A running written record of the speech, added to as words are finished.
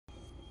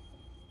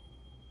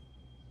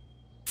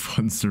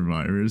Fun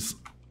survivors.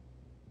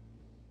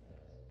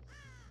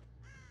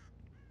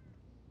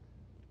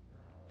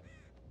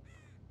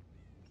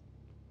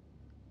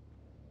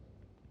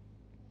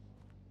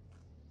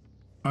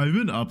 I've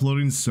been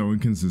uploading so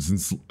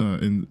inconsistent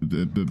in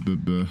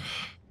the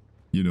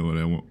you know what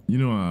I want. You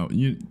know how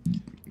you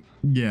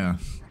yeah.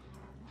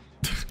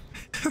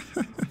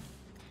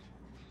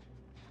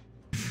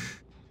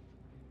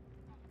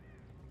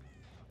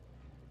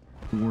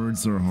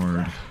 Words are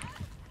hard.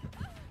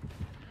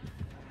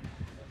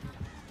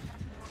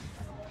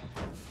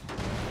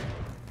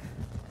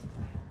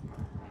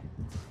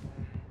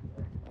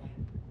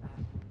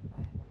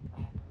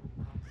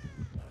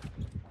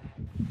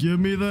 Give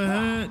me the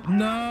hit.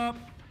 No.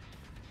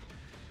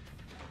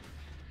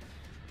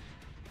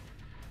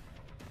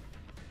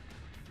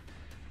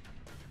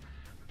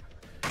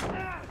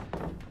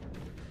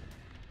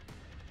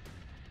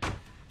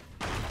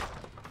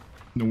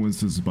 No one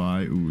says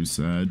bye. Ooh,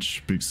 Sag.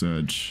 Big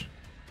Sag.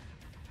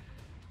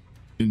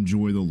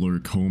 Enjoy the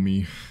lurk,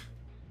 homie.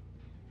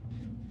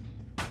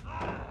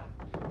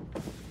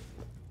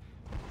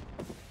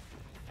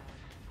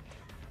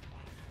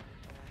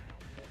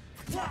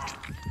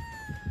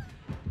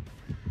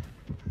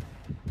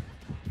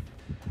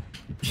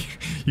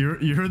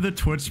 You're the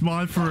Twitch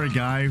mod for a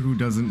guy who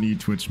doesn't need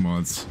Twitch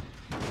mods.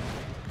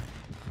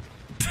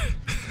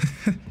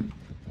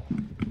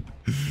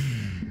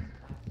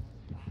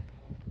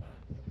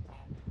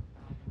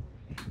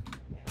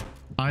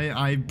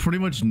 I pretty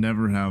much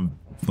never have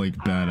like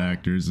bad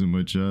actors in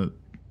my chat.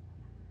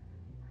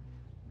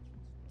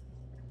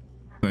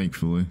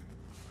 Thankfully.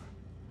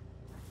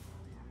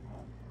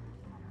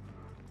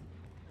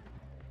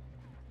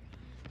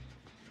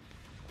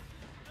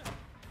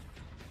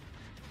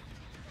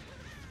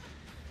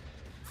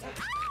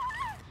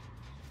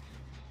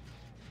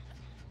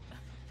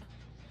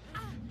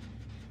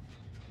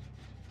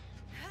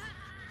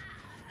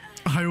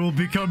 I will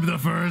become the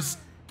first.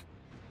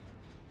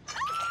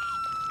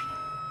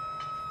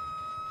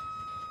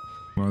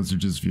 Mods are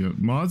just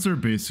mods are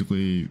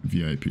basically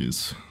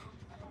VIPs.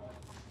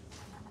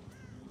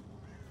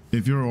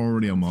 If you're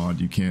already a mod,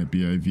 you can't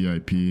be a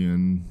VIP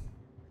and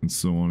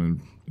so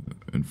on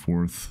and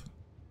forth.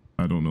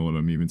 I don't know what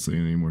I'm even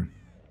saying anymore.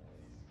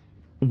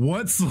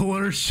 What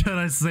slur should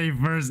I say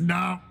first?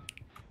 No.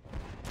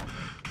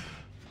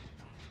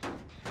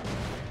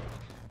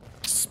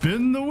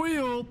 Spin the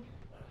wheel.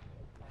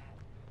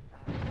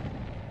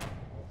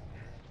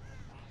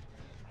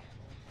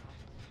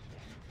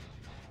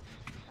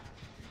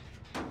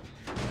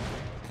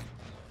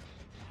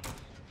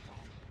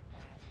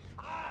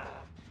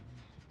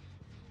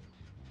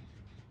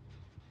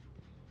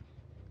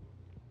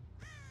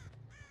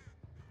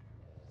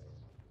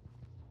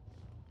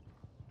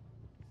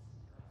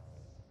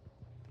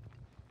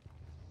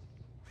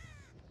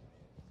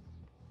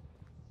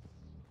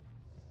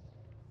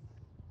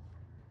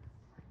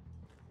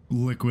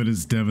 Liquid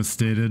is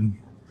devastated.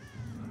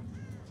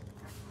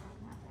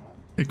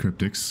 Hey,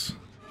 Cryptics.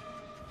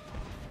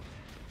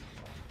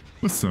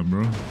 What's up,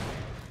 bro?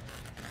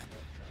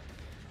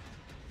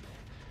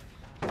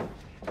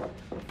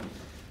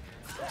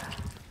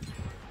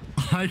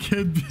 I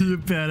could be a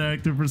bad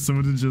actor for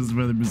someone to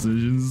justify their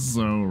positions.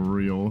 So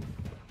real.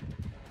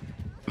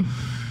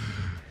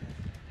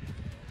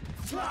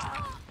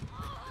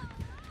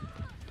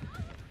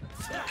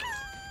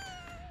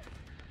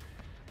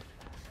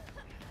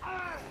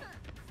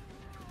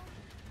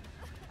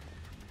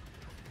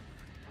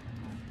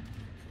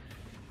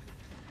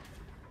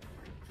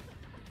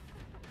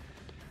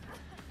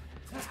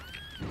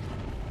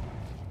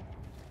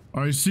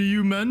 I see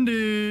you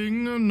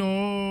mending.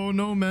 No,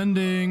 no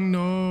mending.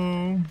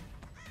 No.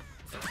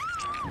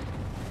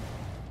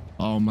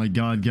 Oh my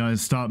god,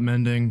 guys, stop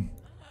mending.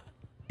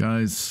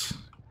 Guys.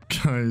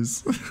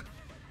 Guys.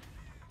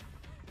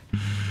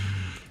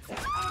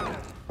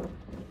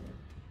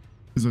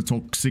 He's a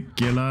toxic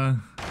killer.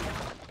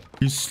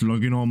 He's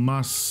slugging on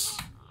mass.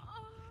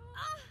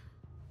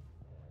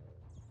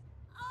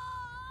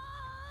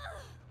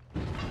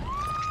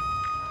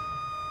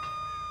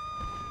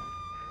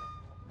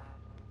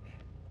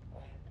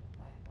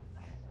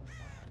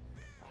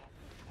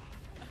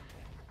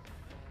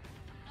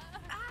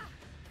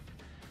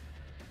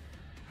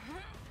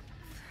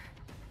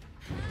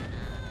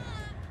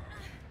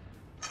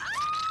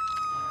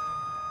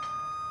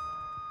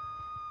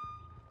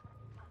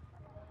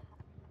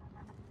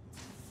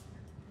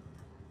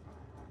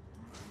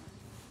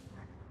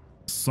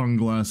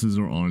 Sunglasses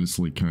are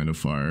honestly kind of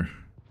fire.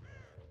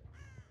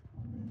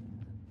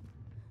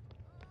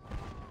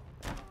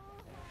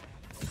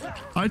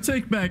 I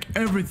take back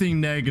everything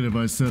negative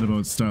I said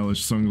about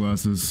stylish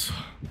sunglasses.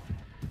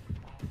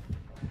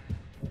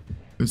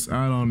 This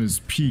add-on is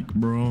peak,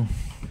 bro.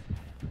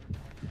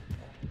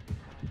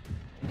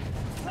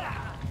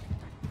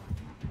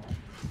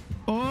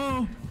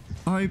 Oh,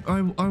 I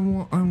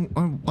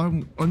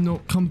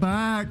no, come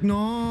back.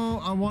 No,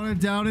 I want it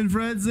down in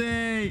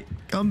frenzy.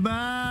 Come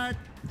back.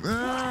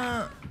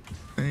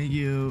 Thank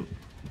you.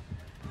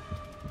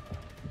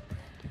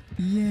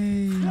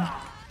 Yay.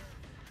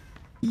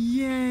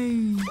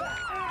 Yay!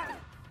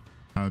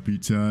 Happy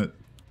Tat.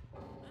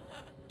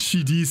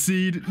 She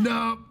DC'd.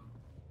 No!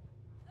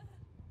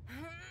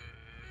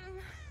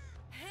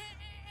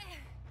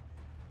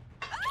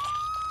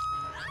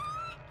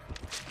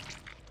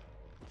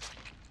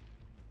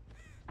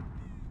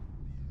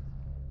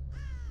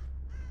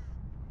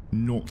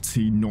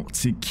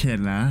 Naughty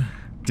killer.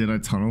 Did I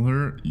tunnel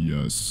her?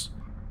 Yes.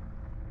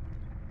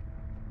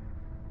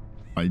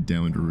 I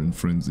downed her in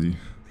frenzy.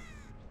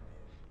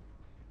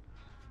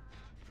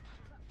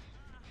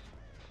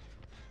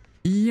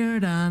 You're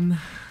done.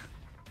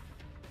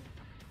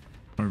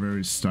 Are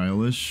very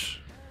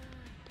stylish.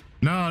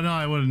 No,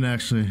 I wouldn't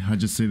actually. I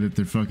just say that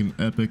they're fucking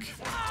epic.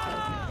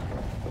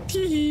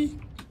 Teehee.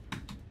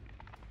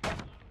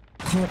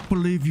 Can't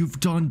believe you've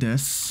done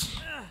this.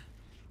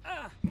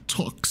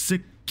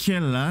 Toxic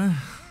killer.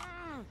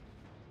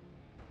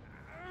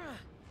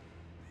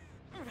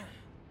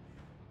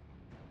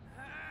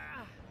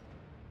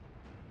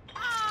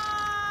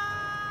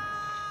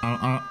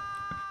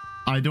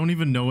 I don't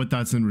even know what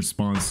that's in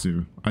response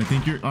to. I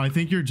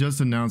think you're just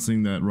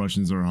announcing that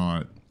Russians are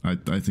hot. I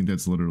think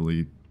that's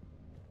literally.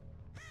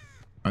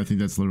 I think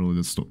that's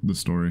literally the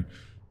story.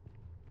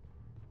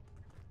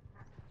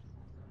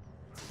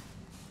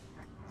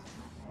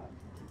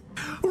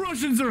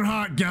 Russians are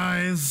hot,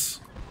 guys.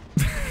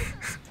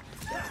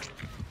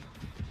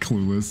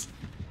 Clueless.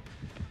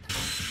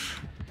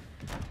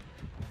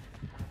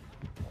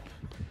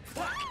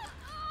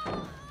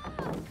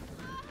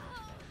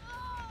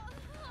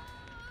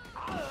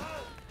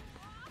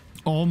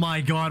 Oh my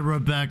god,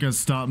 Rebecca,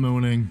 stop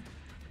moaning.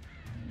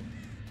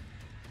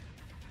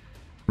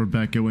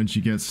 Rebecca when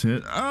she gets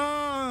hit.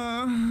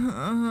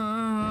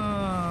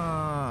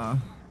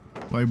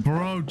 Like,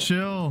 bro,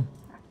 chill.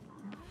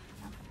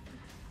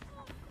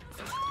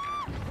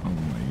 Oh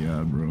my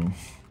god, bro.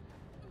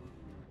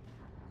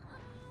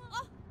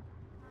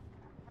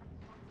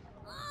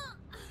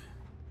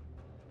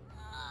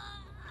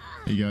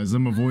 Hey guys,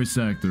 I'm a voice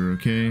actor,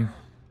 okay?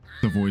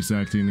 The voice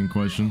acting in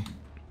question.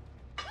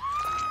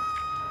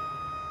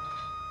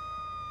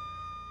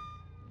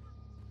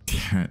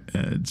 Cat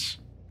Edge.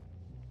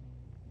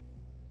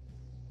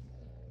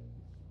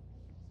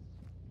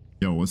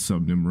 Yo, what's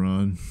up,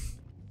 Nimrod?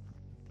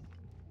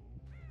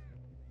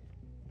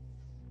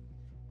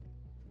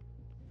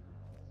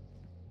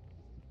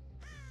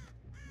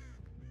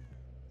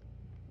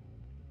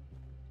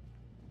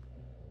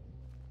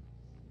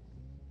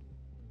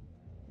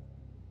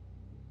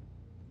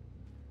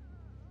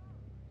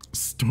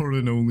 Start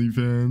an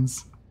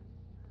OnlyFans.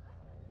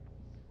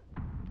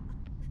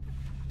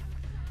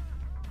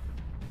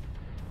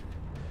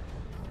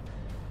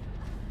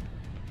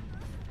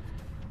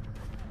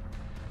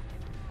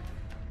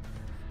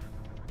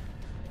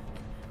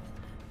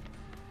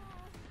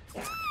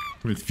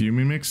 With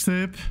Fuming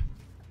mixtape?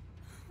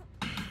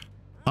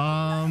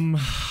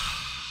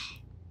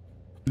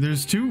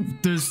 There's two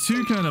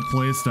kind of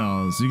play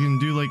styles. You can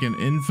do like an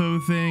info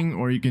thing,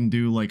 or you can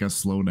do like a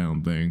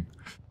slowdown thing.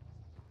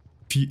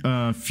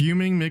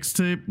 Fuming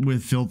mixtape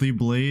with Filthy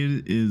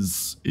Blade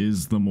is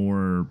the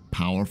more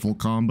powerful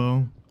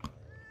combo,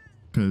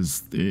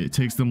 because it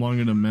takes them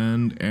longer to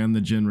mend and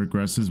the gen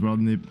regresses while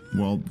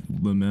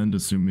the mend,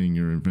 assuming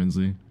you're in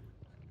frenzy.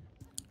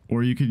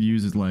 Or you could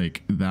use it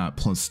like that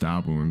plus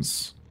stab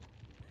wounds.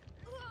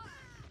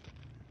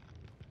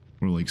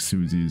 Or like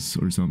Susie's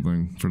or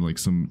something for like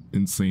some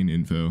insane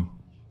info.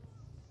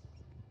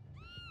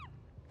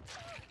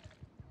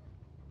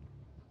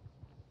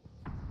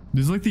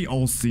 There's like the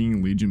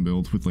all-seeing Legion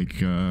build with like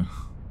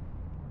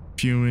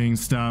fuming,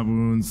 stab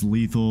wounds,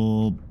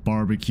 lethal,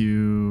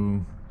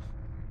 barbecue,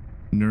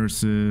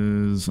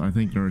 nurses, I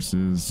think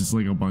nurses, just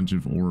like a bunch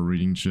of aura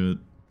reading shit.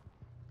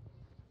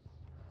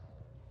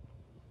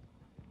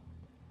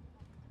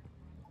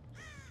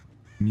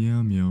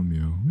 Meow meow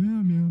meow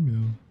meow meow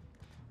meow.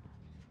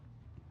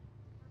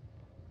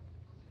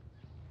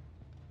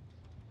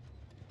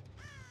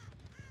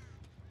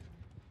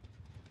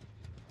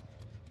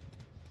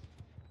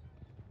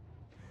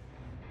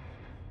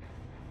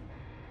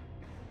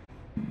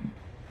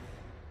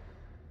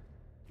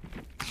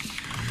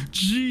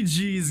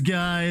 GG's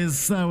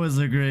guys, that was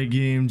a great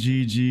game.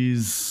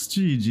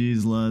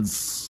 GG's lads.